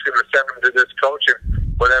 I'm just going to send him to this coach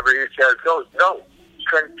and whatever he says goes. No,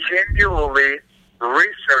 continually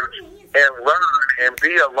research and learn and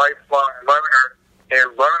be a lifelong learner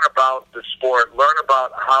and learn about the sport, learn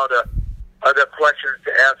about how to other questions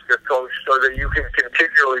to ask a coach so that you can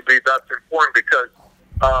continually be best informed because,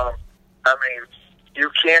 you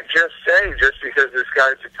can't just say just because this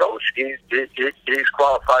guy's a coach, he's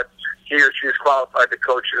qualified, he or she's qualified to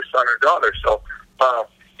coach your son or daughter. So,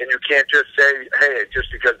 and you can't just say, hey, just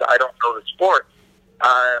because I don't know the sport,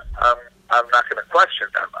 I'm not going to question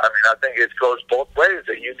them. I think it goes both ways.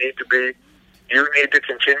 That you need to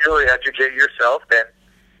continually educate yourself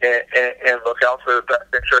and look out for the best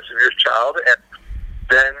interest of your child. And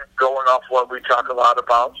then going off what we talk a lot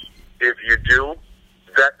about, if you do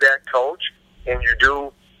vet that coach and you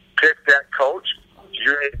do pick that coach,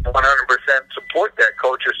 you need to 100% support that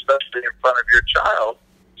coach, especially in front of your child,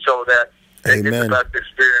 so that they get the best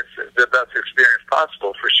experience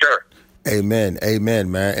possible, for sure. Amen,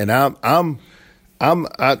 man. And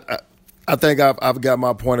I think I've got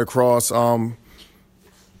my point across.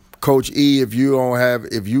 Coach E, if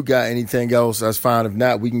you got anything else, that's fine. If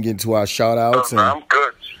not, we can get into our shout outs. I'm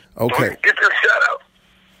good. Okay. Get your shout out.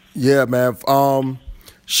 Yeah, man.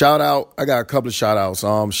 Shout out. I got a couple of shout outs.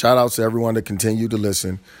 Shout out to everyone that continue to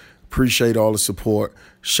listen. Appreciate all the support.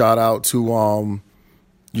 Shout out to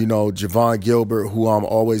Javon Gilbert, who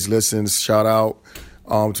always listens. Shout out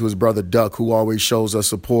to his brother Duck, who always shows us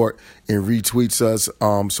support and retweets us.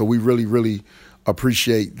 So we really, really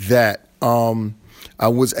appreciate that. I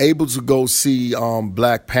was able to go see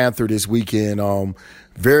Black Panther this weekend.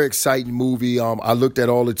 Very exciting movie. I looked at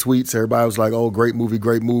all the tweets. Everybody was like, oh, great movie,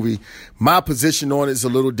 great movie. My position on it is a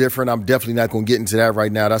little different. I'm definitely not going to get into that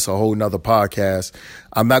right now. That's a whole nother podcast.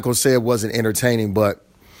 I'm not going to say it wasn't entertaining, but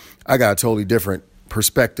I got a totally different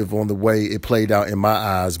perspective on the way it played out in my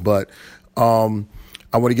eyes. But I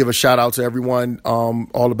want to give a shout out to everyone,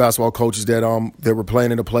 all the basketball coaches that were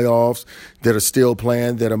playing in the playoffs, that are still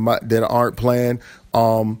playing, that aren't playing.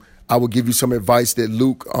 I will give you some advice that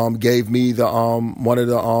Luke gave me the one of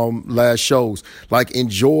the last shows. Like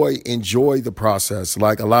enjoy the process.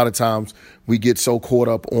 Like a lot of times we get so caught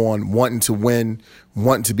up on wanting to win,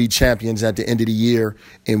 wanting to be champions at the end of the year,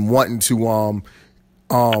 and wanting to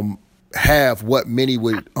have what many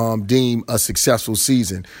would deem a successful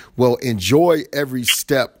season. Well, enjoy every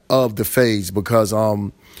step of the phase because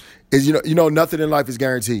nothing in life is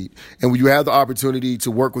guaranteed. And when you have the opportunity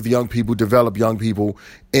to work with young people, develop young people,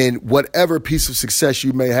 and whatever piece of success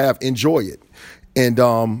you may have, enjoy it. And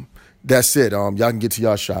that's it. Y'all can get to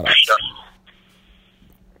y'all shout outs.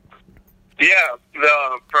 Yeah,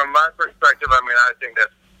 from my perspective, I think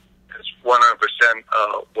that's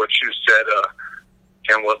 100% what you said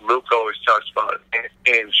and what Luke always talks about.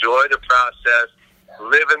 Enjoy the process,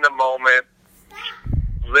 live in the moment,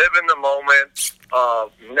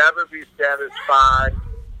 never be satisfied,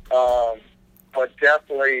 but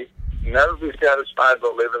definitely never be satisfied,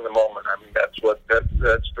 but live in the moment. That's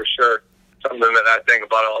for sure something that I think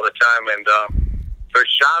about all the time. And for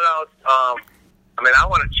shout outs, I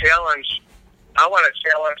want to challenge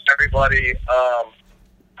everybody.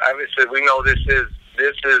 Obviously, we know this is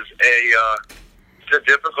it's a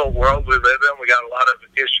difficult world we live in. We got a lot of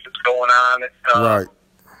issues going on. Right.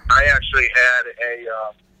 I actually had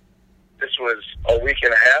this was a week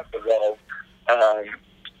and a half ago.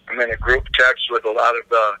 I'm in a group text with a lot of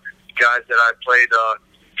the guys that I played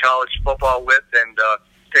college football with, and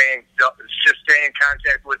stay in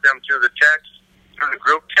contact with them through the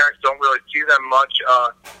group text. Don't really see them much.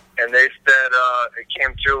 And they said it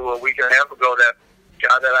came through a week and a half ago that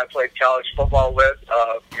guy that I played college football with,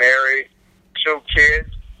 married, 2 kids,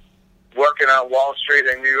 working on Wall Street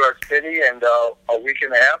in New York City, and a week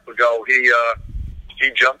and a half ago, he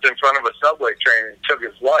jumped in front of a subway train and took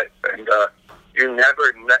his life. And you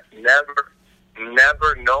never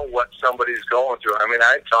know what somebody's going through. I mean,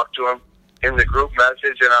 I talked to him in the group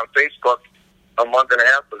message and on Facebook a month and a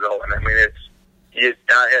half ago, and I mean,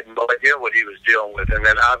 I had no idea what he was dealing with. And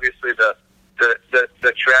then obviously the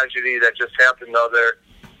tragedy that just happened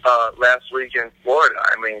last week in Florida.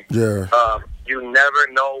 I mean, you never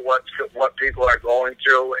know what people are going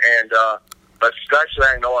through, and especially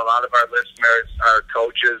I know a lot of our listeners are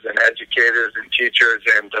coaches and educators and teachers,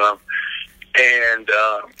 and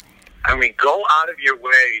I mean, go out of your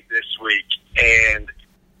way this week and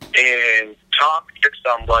talk to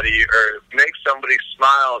somebody or make somebody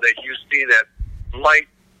smile that you see that might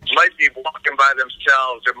be walking by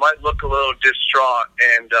themselves or might look a little distraught,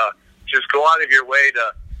 and just go out of your way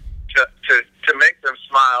to make them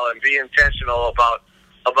smile and be intentional about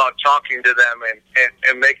talking to them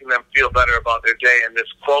and making them feel better about their day. And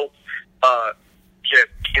this quote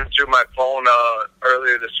came through my phone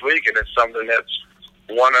earlier this week, and it's something that's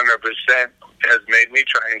 100% has made me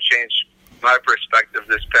try and change my perspective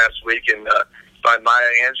this past week, and by Maya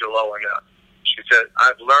Angelou. And she said,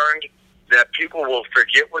 "I've learned that people will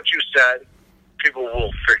forget what you said, people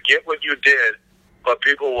will forget what you did, but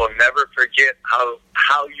people will never forget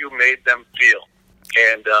how you made them feel."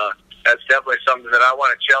 And that's definitely something that I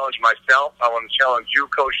want to challenge myself. I want to challenge you,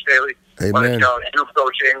 Coach Staley. Amen. I want to challenge you,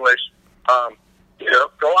 Coach English.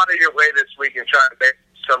 Go out of your way this week and try to make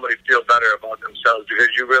somebody feel better about themselves, because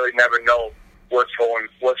you really never know what's going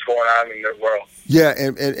on in their world. Yeah,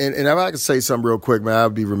 and if I could say something real quick, man,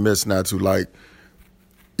 I'd be remiss not to. Like,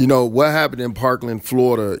 what happened in Parkland,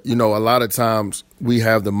 Florida, a lot of times we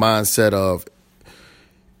have the mindset of,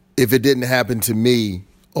 if it didn't happen to me,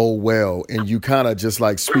 oh well, and you kind of just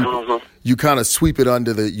like sweep it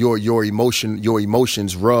under your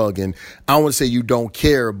emotions rug, and I don't want to say you don't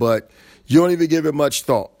care, but you don't even give it much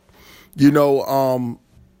thought,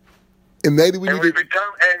 and maybe we need to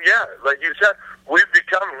become, and yeah, like you said, we've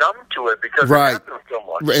become numb to it because it happens so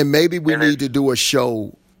much. And maybe we need to do a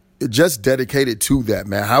show just dedicated to that,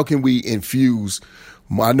 man. How can we infuse?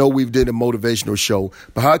 I know we've did a motivational show,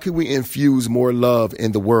 but how can we infuse more love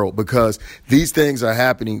in the world? Because these things are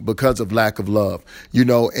happening because of lack of love,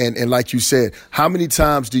 and like you said, how many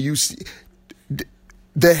times do you see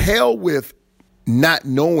the hell with not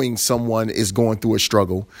knowing someone is going through a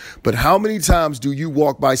struggle, but how many times do you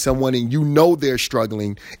walk by someone and they're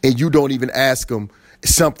struggling and you don't even ask them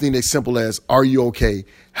something as simple as, "Are you okay?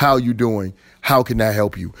 How you doing? How can I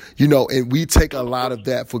help you?" And we take a lot of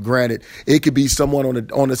that for granted. It could be someone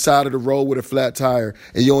on the side of the road with a flat tire,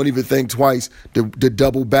 and you don't even think twice to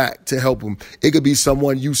double back to help them. It could be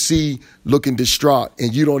someone you see looking distraught,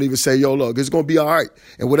 and you don't even say, "Yo, look, it's gonna be all right,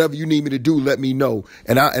 and whatever you need me to do, let me know."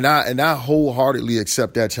 And I wholeheartedly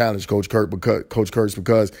accept that challenge, Coach Kurtz,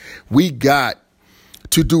 because we got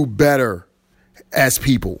to do better as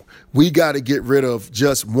people. We got to get rid of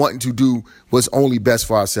just wanting to do what's only best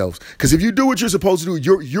for ourselves. Because if you do what you're supposed to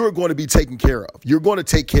do, you're going to be taken care of. You're going to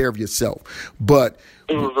take care of yourself. But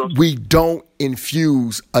we don't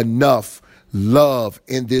infuse enough love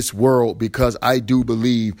in this world, because I do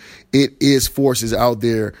believe it is forces out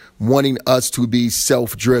there wanting us to be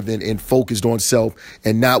self-driven and focused on self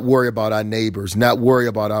and not worry about our neighbors, not worry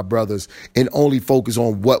about our brothers, and only focus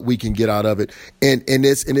on what we can get out of it. And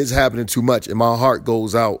it's happening too much. And my heart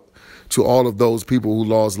goes out to all of those people who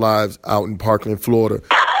lost lives out in Parkland, Florida,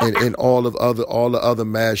 and all the other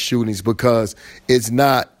mass shootings, because it's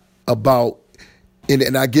not about,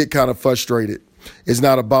 and I get kind of frustrated. It's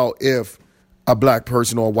not about if a black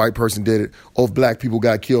person or a white person did it, or if black people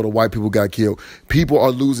got killed or white people got killed. People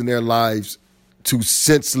are losing their lives through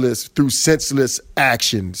senseless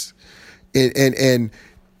actions, and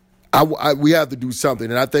we have to do something.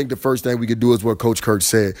 And I think the first thing we could do is what Coach Kurtz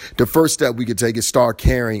said. The first step we could take is start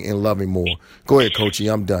caring and loving more. Go ahead, Coachy.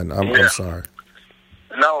 I'm done. I'm sorry.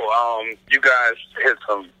 No, you guys hit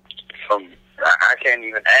some. I can't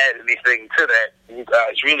even add anything to that. You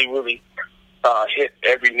guys really hit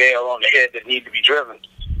every nail on the head that needs to be driven.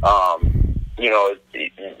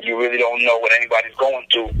 You really don't know what anybody's going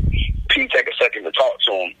through. Please take a second to talk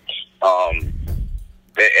to them.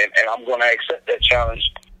 And I'm going to accept that challenge.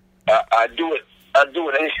 I do it. I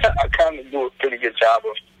kind of do a pretty good job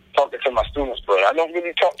of talking to my students, but I don't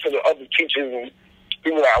really talk to the other teachers and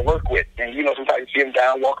people that I work with. And sometimes you see them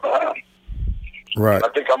down walking around. Right. I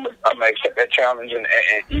think I'm gonna accept that challenge, and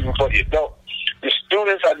even for the adult, the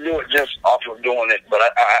students, I do it just off of doing it. But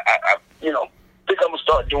I think I'm gonna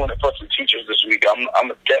start doing it for some teachers this week. I'm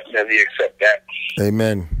gonna definitely accept that.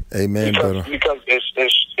 Amen, because brother. Because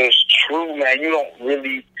it's crew, man, you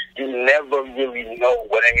never really know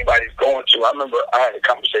what anybody's going through. I remember I had a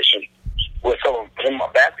conversation with some of my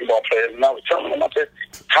basketball players, and I was telling them, I said,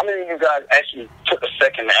 how many of you guys actually took a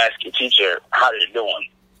second to ask your teacher how they're doing,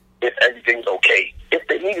 if everything's okay, if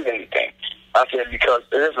they needed anything? I said, because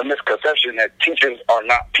there is a misconception that teachers are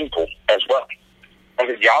not people as well. I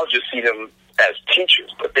mean, y'all just see them as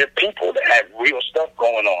teachers, but they're people that have real stuff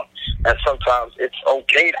going on. And sometimes it's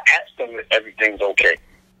okay to ask them if everything's okay.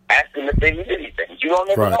 Ask them if they need anything. You don't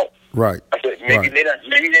ever know. Right. I said, maybe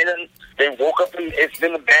they woke up and it's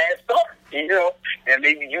been a bad start, and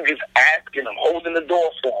maybe you just asking them, holding the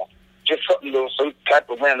door for them, just something little, some type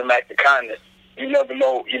of random act of kindness. You never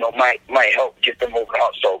know, might help get them over the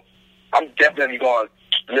hump. So I'm definitely going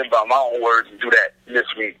to live by my own words and do that this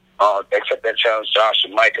week. Accept that challenge, Josh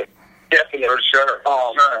and Micah. Definitely. For sure.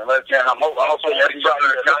 I'm hoping everybody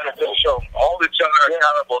accountable. Hold each other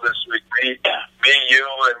accountable this week. Me, you,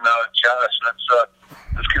 and Josh.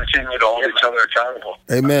 Let's continue to hold each other accountable.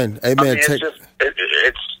 Amen. I mean, it's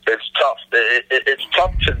tough. It's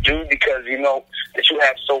tough to do because that you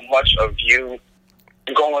have so much of you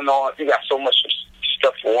going on. You got so much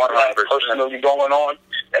stuff personally going on,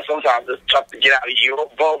 and sometimes it's tough to get out of your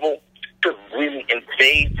bubble to really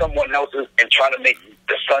invade someone else's and try to make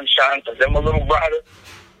the sunshine for them a little brighter.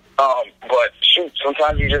 But shoot,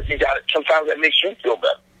 sometimes you got it. Sometimes that makes you feel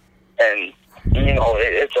better, and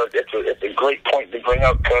it's a great point to bring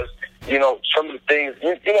up because some of the things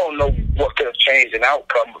you don't know what could have changed an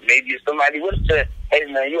outcome, but maybe if somebody would have said, "Hey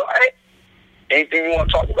man, you all right? Anything you want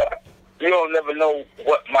to talk about?" You don't never know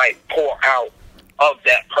what might pour out of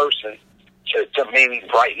that person to maybe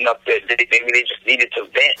brighten up their day. Maybe they just needed to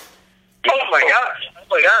vent. Oh my gosh!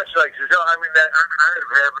 Like I haven't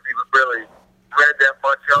even really read that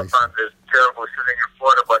much up on this terrible shooting in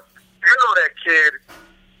Florida, but that kid,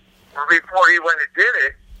 before he went and did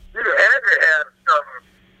it, you had to have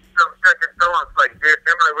some second thoughts like,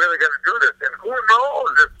 am I really going to do this? And who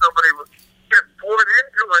knows if somebody just poured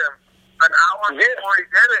into him an hour before he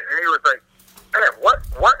did it, and he was like, man,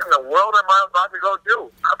 what in the world am I about to go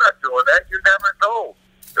do? I'm not doing that. You never know.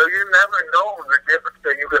 So you never know the difference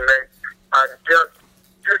that you can make on just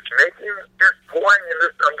pouring into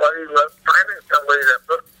somebody, finding somebody that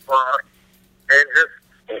looks far, and just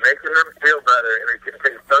making them feel better. And it can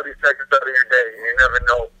take 30 seconds out of your day. You never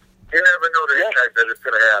know. You never know the impact that it's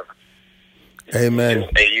going to have. Amen.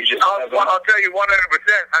 I'll tell you 100%.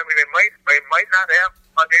 I mean, it might not have.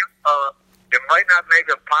 It might not make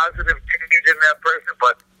a positive change in that person,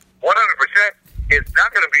 but 100%, it's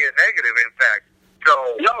not going to be a negative impact. So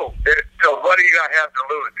what do you got to have to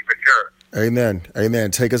lose for sure?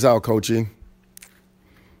 Amen. Take us out, Coachy.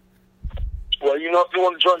 Well, if you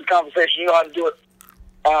want to join the conversation, you know how to do it.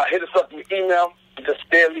 Hit us up with email, the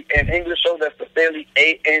Staley and English Show. That's the Staley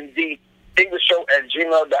AND English Show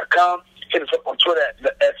 @gmail.com. Hit us up on Twitter at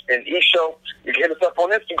the SNE Show. You can hit us up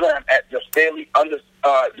on Instagram at the Staley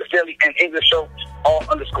and English Show. All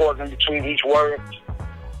underscores in between each word.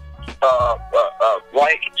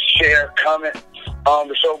 Like, share, comment on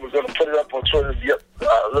the show. We're going to put it up on Twitter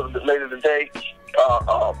a little bit later today.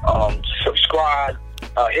 Subscribe.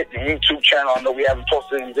 Hit the YouTube channel. I know we haven't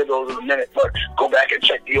posted any videos in a minute, but go back and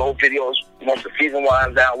check the old videos. Once the season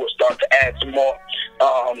winds down, we'll start to add some more.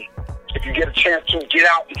 If you get a chance to get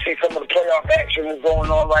out and see some of the playoff action that's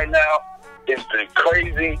going on right now, it's been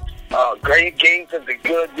crazy. Great games have been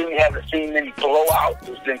good. Really haven't seen many blowouts.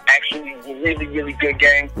 It's been actually really, really good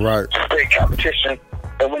games. Right. Great competition.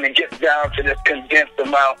 And when it gets down to this condensed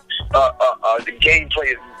amount, the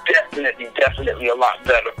gameplay is definitely a lot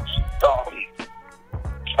better.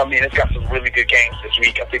 It's got some really good games this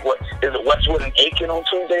week. I think is it Westwood and Aiken on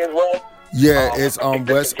Tuesday as well? Yeah, it's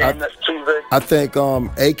West. I think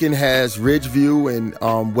Aiken has Ridgeview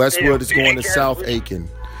and Westwood is going to South Aiken.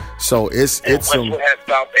 So it's some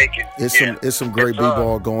it's some great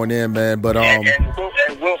b-ball going in, man. But and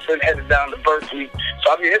Wilson headed down to Berkeley.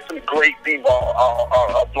 So it's some great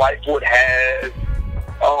b-ball. Blythewood has.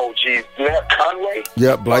 Oh geez, do they have Conway?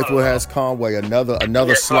 Yeah, Blythewood has Conway.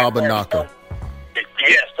 Another slobber knocker.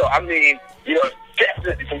 Yeah, so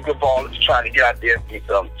definitely some good ball that's trying to get out there and see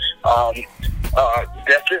some.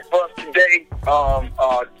 That's it for us today.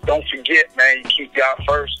 Don't forget, man, you keep God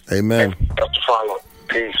first. Amen. And to follow.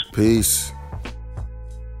 Peace.